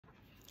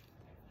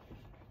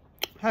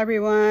Hi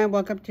everyone,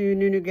 welcome to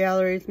Nunu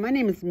Galleries. My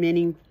name is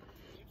Minnie,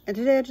 and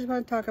today I just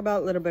want to talk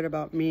about a little bit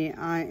about me.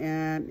 I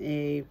am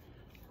a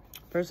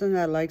person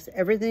that likes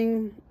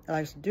everything. I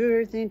like to do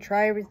everything,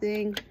 try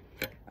everything.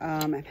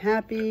 I'm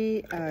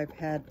happy. I've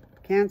had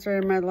cancer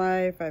in my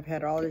life. I've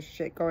had all this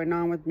shit going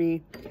on with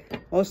me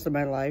most of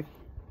my life.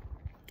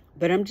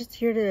 But I'm just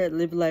here to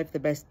live life the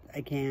best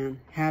I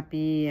can.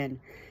 Happy and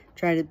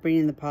try to bring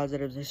in the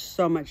positives. There's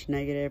so much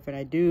negative, and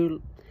I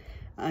do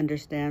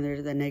understand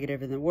there's the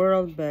negative in the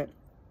world, but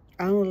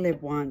I only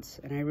live once,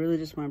 and I really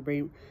just want to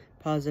bring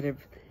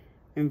positive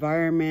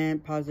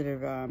environment,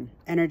 positive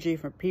energy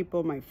for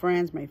people, my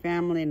friends, my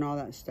family, and all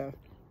that stuff.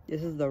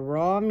 This is the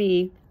raw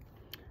me.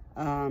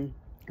 I'm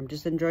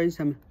just enjoying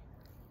some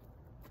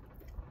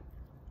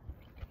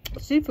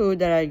seafood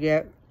that I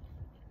get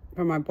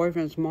from my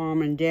boyfriend's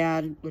mom and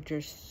dad, which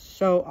are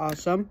so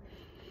awesome.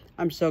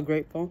 I'm so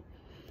grateful.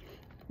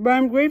 But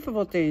I'm grateful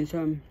for things.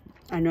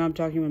 I know I'm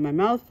talking with my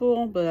mouth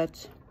full, but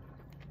that's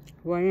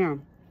who I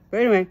am.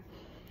 But anyway,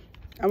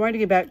 I wanted to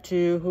get back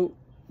to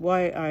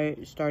why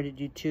I started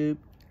YouTube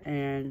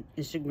and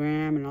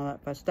Instagram and all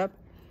that fun stuff.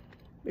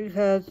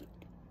 Because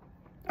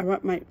I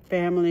want my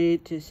family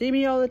to see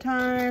me all the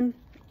time.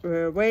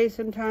 We're away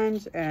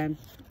sometimes, and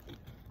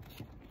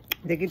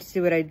they get to see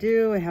what I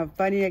do and how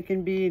funny I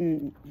can be,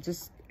 and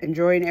just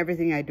enjoying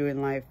everything I do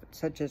in life,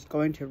 such as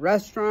going to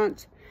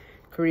restaurants,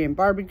 Korean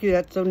barbecue.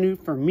 That's so new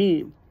for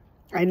me.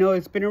 I know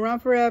it's been around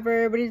forever.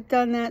 Everybody's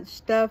done that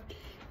stuff.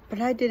 But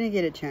I didn't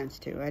get a chance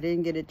to. I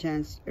didn't get a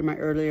chance in my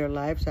earlier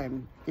lives.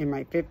 I'm in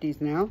my 50s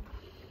now.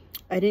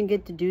 I didn't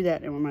get to do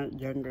that in my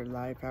younger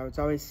life. I was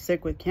always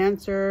sick with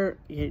cancer,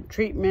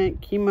 treatment,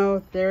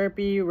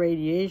 chemotherapy,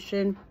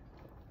 radiation,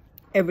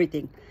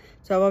 everything.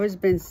 So I've always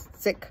been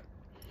sick.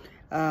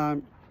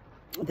 The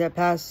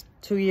past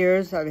 2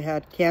 years, I've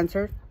had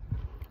cancer.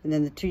 And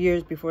then the 2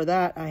 years before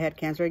that, I had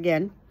cancer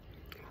again.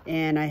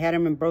 And I had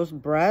them in both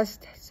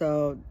breasts.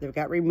 So they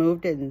got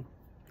removed and,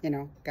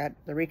 got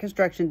the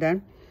reconstruction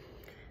done.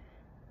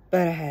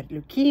 But I had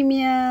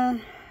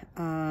leukemia,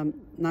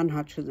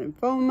 non-Hodgkin's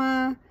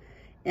lymphoma,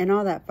 and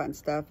all that fun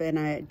stuff. And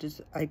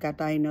I got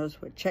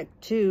diagnosed with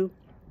CHEK2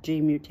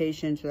 gene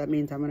mutation. So that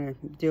means I'm going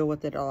to deal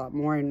with it a lot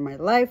more in my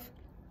life.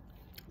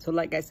 So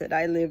like I said,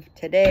 I live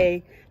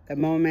today, the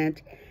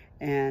moment.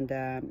 And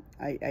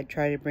I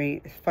try to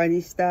bring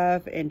funny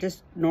stuff and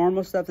just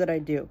normal stuff that I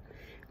do.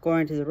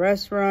 Going to the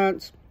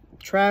restaurants,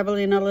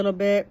 traveling a little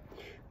bit,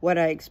 what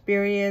I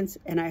experience.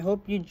 And I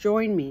hope you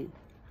join me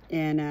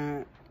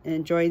in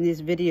enjoying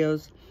these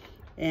videos.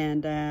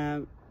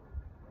 And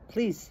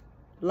please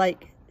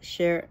like,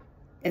 share,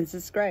 and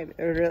subscribe.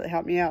 It would really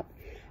help me out.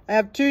 I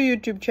have 2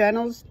 YouTube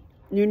channels,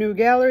 Nunu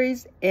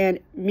Galleries and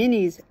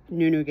Minnie's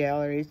Nunu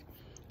Galleries.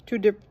 2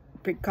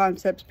 different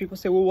concepts. People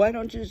say, well, why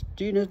don't you just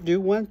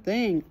do one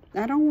thing?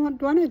 I don't want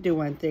to do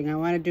one thing. I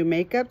want to do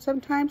makeup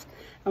sometimes.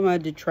 I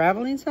want to do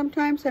traveling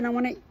sometimes. And I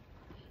want to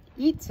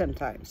eat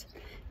sometimes.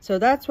 So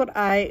that's what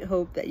I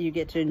hope that you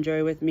get to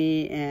enjoy with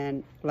me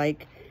and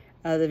like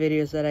the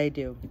videos that I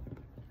do.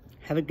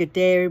 Have a good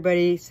day,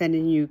 everybody.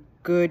 Sending you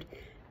good,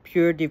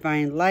 pure,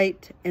 divine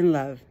light and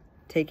love.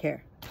 Take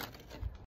care.